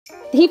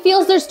He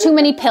feels there's too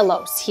many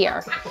pillows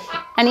here.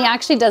 And he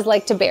actually does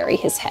like to bury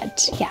his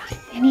head. Yeah,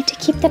 I need to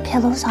keep the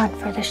pillows on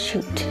for the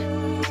shoot.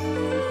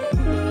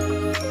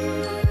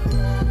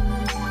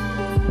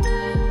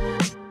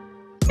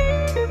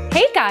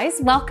 Hey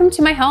guys, welcome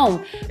to my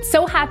home.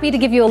 So happy to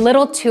give you a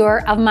little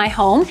tour of my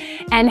home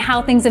and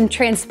how things have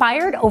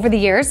transpired over the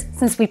years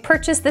since we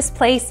purchased this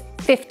place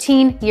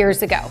 15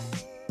 years ago.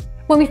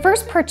 When we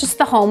first purchased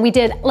the home, we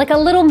did like a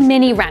little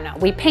mini reno.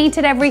 We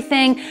painted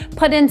everything,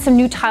 put in some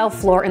new tile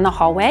floor in the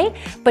hallway,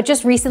 but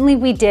just recently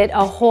we did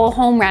a whole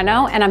home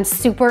reno and I'm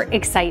super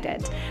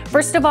excited.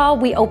 First of all,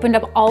 we opened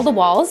up all the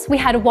walls. We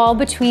had a wall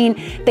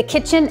between the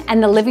kitchen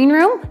and the living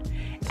room,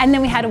 and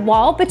then we had a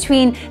wall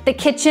between the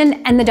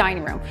kitchen and the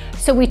dining room.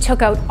 So we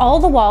took out all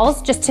the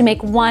walls just to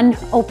make one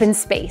open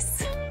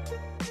space.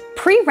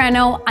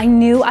 Pre-reno, I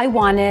knew I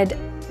wanted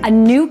a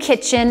new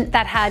kitchen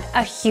that had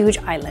a huge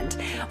island.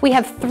 We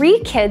have 3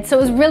 kids, so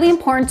it was really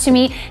important to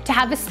me to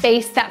have a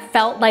space that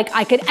felt like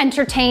I could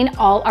entertain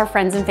all our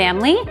friends and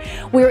family.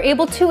 We were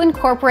able to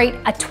incorporate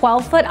a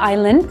 12-foot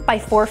island by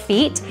 4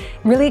 feet.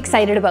 Really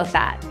excited about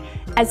that.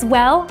 As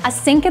well, a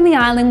sink in the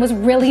island was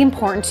really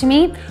important to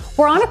me.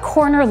 We're on a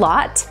corner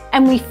lot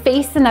and we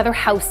face another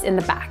house in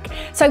the back.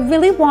 So I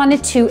really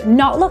wanted to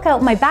not look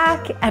out my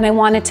back, and I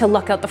wanted to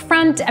look out the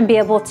front and be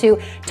able to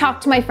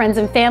talk to my friends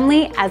and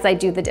family as I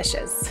do the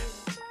dishes.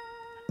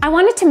 I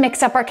wanted to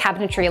mix up our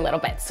cabinetry a little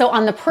bit. So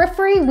on the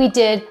periphery, we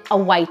did a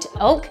white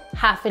oak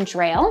 1/2-inch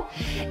rail.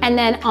 And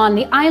then on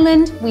the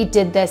island, we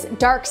did this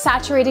dark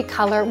saturated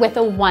color with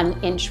a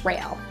 1-inch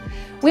rail.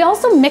 We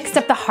also mixed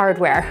up the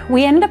hardware.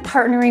 We ended up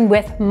partnering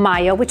with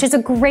Mayo, which is a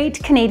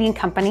great Canadian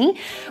company.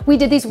 We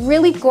did these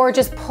really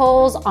gorgeous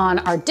pulls on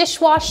our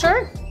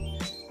dishwasher,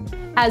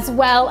 as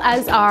well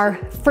as our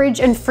fridge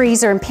and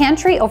freezer and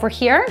pantry over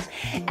here.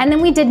 And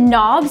then we did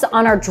knobs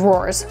on our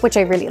drawers, which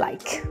I really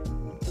like.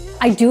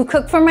 I do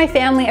cook for my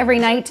family every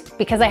night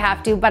because I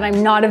have to, but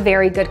I'm not a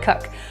very good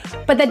cook.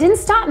 But that didn't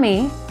stop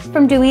me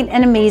from doing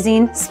an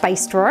amazing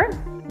spice drawer,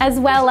 as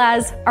well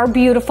as our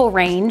beautiful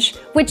range,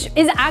 which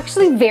is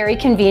actually very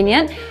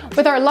convenient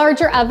with our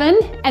larger oven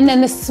and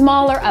then the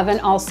smaller oven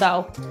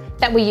also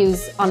that we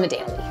use on the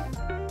daily.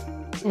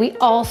 We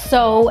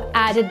also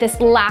added this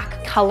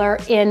lac color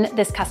in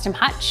this custom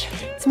hutch.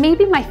 It's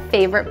maybe my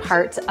favorite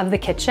part of the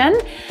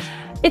kitchen.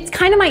 It's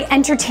kind of my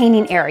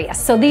entertaining area.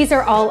 So these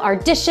are all our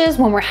dishes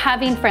when we're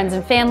having friends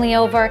and family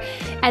over,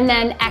 and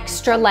then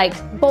extra like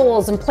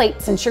bowls and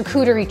plates and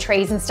charcuterie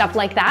trays and stuff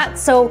like that.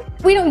 So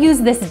we don't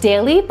use this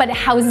daily, but it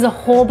houses a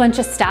whole bunch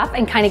of stuff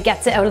and kind of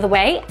gets it out of the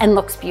way and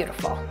looks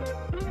beautiful.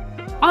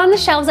 On the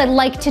shelves, I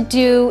like to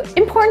do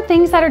important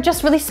things that are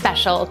just really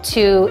special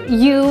to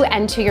you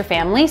and to your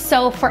family.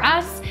 So for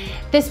us,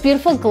 this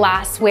beautiful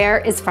glassware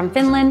is from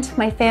Finland.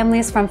 My family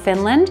is from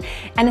Finland,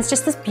 and it's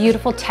just this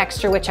beautiful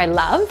texture, which I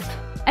love.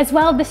 As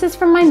well, this is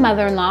from my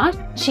mother-in-law.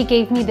 She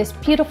gave me this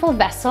beautiful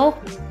vessel.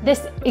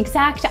 This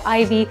exact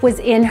ivy was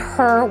in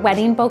her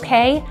wedding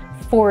bouquet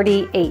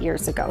 48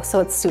 years ago, so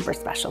it's super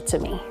special to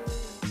me.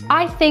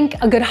 I think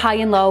a good high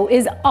and low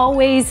is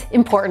always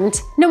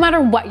important, no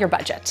matter what your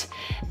budget.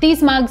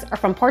 These mugs are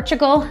from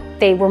Portugal.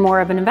 They were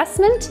more of an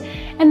investment.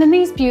 And then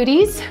these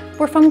beauties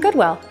were from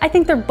Goodwill. I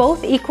think they're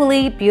both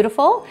equally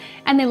beautiful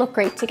and they look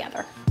great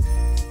together.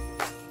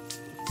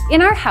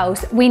 In our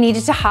house, we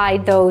needed to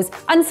hide those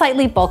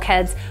unsightly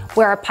bulkheads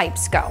where our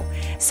pipes go.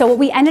 So what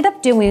we ended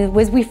up doing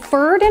was we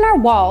furred in our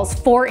walls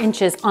 4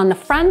 inches on the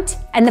front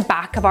and the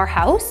back of our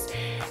house.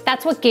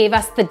 That's what gave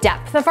us the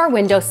depth of our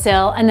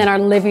windowsill and then our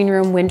living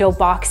room window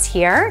box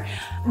here.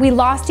 We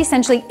lost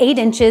essentially 8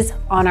 inches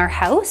on our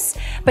house,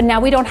 but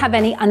now we don't have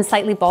any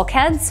unsightly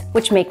bulkheads,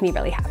 which make me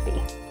really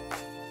happy.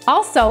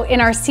 Also,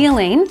 in our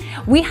ceiling,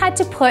 we had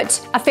to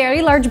put a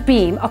fairly large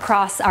beam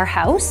across our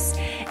house,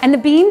 and the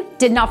beam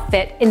did not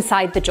fit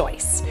inside the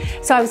joist.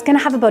 So I was gonna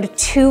have about a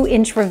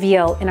 2-inch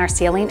reveal in our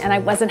ceiling, and I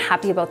wasn't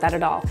happy about that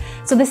at all.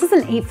 So this is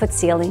an 8-foot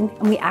ceiling,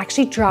 and we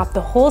actually dropped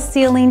the whole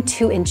ceiling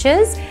 2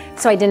 inches,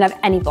 so I didn't have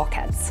any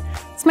bulkheads.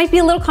 This might be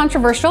a little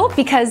controversial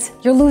because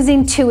you're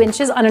losing 2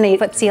 inches on an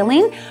 8-foot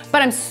ceiling,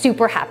 but I'm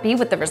super happy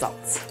with the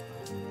results.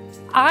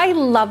 I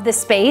love this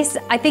space.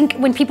 I think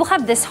when people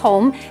have this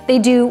home, they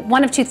do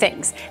one of 2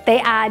 things. They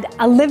add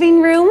a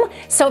living room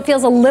so it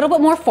feels a little bit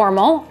more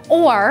formal,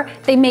 or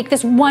they make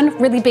this one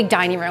really big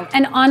dining room.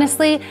 And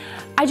honestly,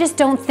 I just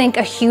don't think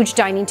a huge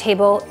dining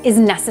table is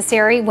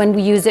necessary when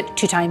we use it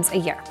 2 times a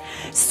year.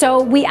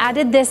 So we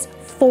added this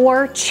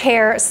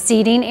 4-chair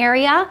seating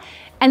area,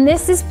 and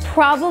this is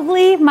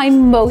probably my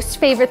most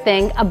favorite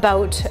thing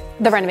about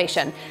the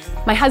renovation.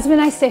 My husband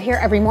and I sit here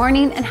every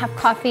morning and have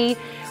coffee.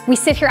 We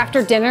sit here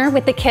after dinner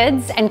with the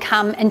kids and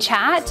come and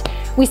chat.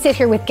 We sit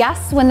here with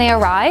guests when they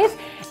arrive.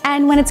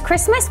 And when it's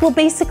Christmas, we'll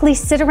basically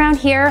sit around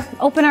here,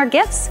 open our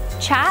gifts,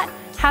 chat,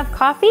 have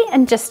coffee,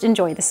 and just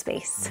enjoy the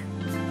space.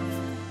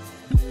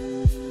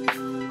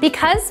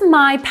 Because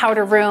my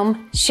powder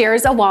room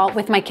shares a wall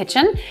with my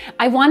kitchen,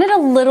 I wanted a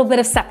little bit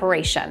of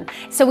separation.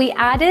 So we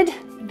added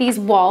these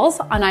walls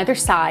on either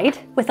side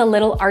with a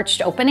little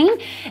arched opening.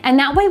 And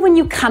that way when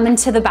you come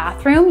into the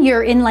bathroom,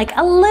 you're in like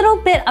a little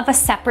bit of a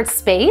separate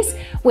space,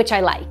 which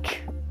I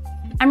like.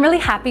 I'm really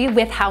happy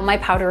with how my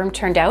powder room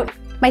turned out.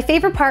 My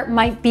favorite part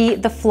might be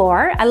the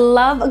floor. I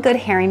love a good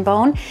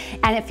herringbone,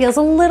 and it feels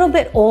a little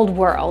bit old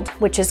world,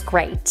 which is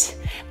great.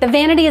 The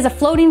vanity is a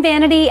floating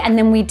vanity, and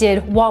then we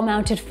did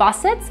wall-mounted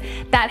faucets.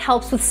 That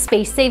helps with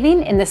space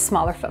saving in this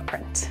smaller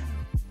footprint.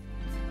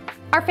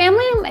 Our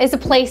family is a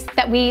place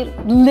that we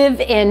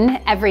live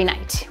in every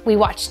night. We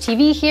watch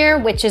TV here,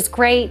 which is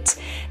great.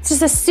 It's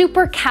just a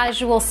super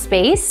casual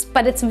space,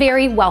 but it's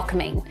very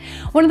welcoming.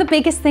 One of the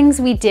biggest things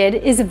we did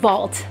is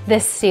vault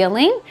this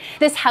ceiling.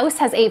 This house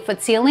has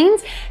 8-foot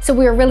ceilings, so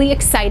we were really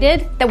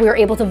excited that we were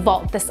able to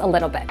vault this a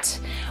little bit.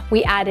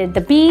 We added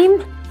the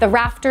beam, the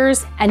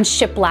rafters, and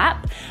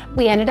shiplap.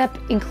 We ended up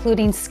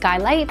including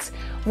skylights,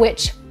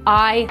 which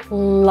I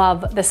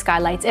love the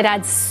skylights. It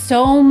adds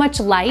so much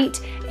light,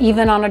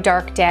 even on a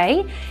dark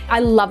day. I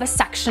love a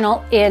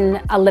sectional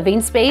in a living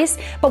space,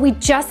 but we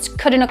just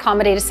couldn't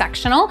accommodate a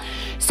sectional.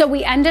 So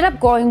we ended up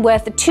going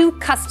with 2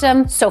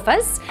 custom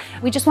sofas.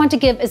 We just wanted to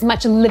give as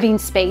much living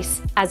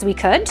space as we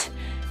could.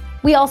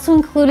 We also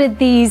included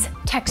these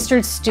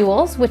textured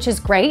stools, which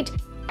is great.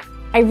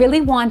 I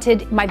really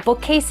wanted my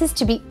bookcases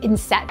to be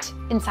inset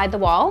inside the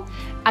wall.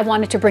 I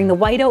wanted to bring the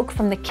white oak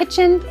from the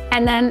kitchen,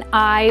 and then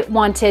I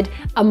wanted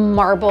a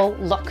marble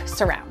look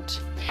surround.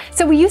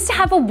 So we used to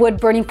have a wood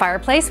burning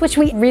fireplace, which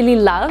we really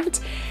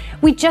loved.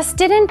 We just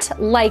didn't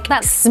like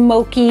that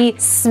smoky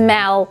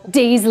smell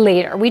days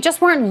later. We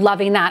just weren't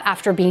loving that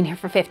after being here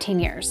for 15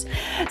 years.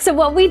 So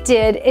what we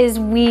did is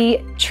we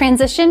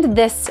transitioned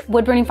this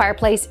wood burning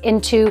fireplace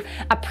into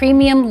a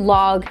premium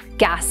log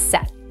gas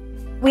set.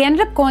 We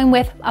ended up going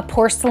with a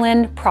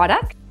porcelain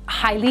product,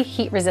 highly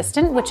heat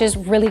resistant, which is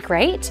really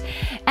great.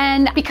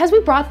 And because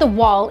we brought the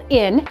wall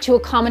in to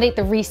accommodate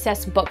the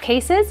recessed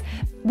bookcases,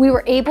 we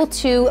were able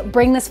to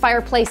bring this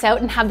fireplace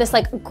out and have this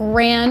like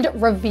grand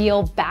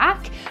reveal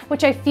back,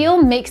 which I feel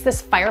makes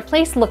this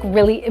fireplace look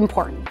really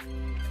important.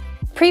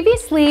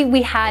 Previously,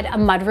 we had a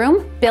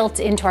mudroom built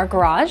into our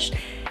garage,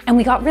 and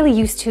we got really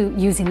used to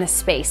using this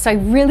space. So I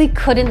really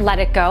couldn't let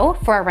it go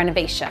for our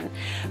renovation.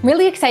 I'm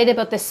really excited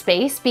about this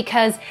space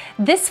because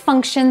this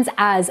functions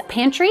as a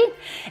pantry,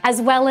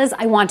 as well as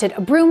I wanted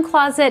a broom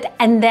closet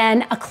and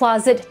then a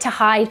closet to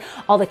hide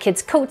all the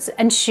kids' coats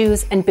and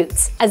shoes and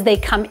boots as they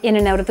come in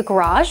and out of the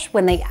garage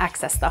when they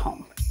access the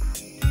home.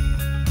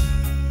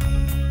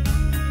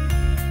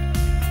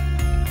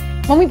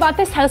 When we bought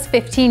this house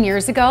 15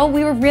 years ago,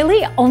 we were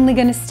really only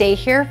gonna stay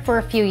here for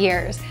a few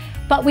years.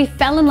 But we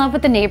fell in love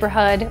with the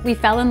neighborhood. We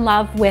fell in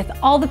love with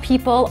all the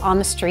people on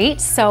the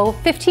street. So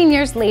 15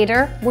 years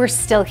later, we're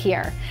still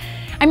here.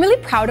 I'm really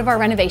proud of our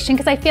renovation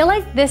because I feel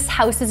like this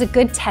house is a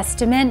good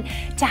testament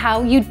to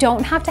how you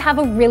don't have to have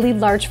a really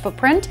large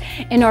footprint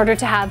in order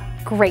to have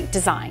great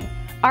design.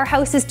 Our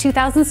house is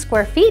 2,000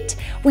 square feet.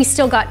 We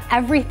still got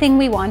everything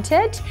we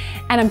wanted,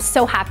 and I'm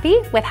so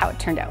happy with how it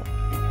turned out.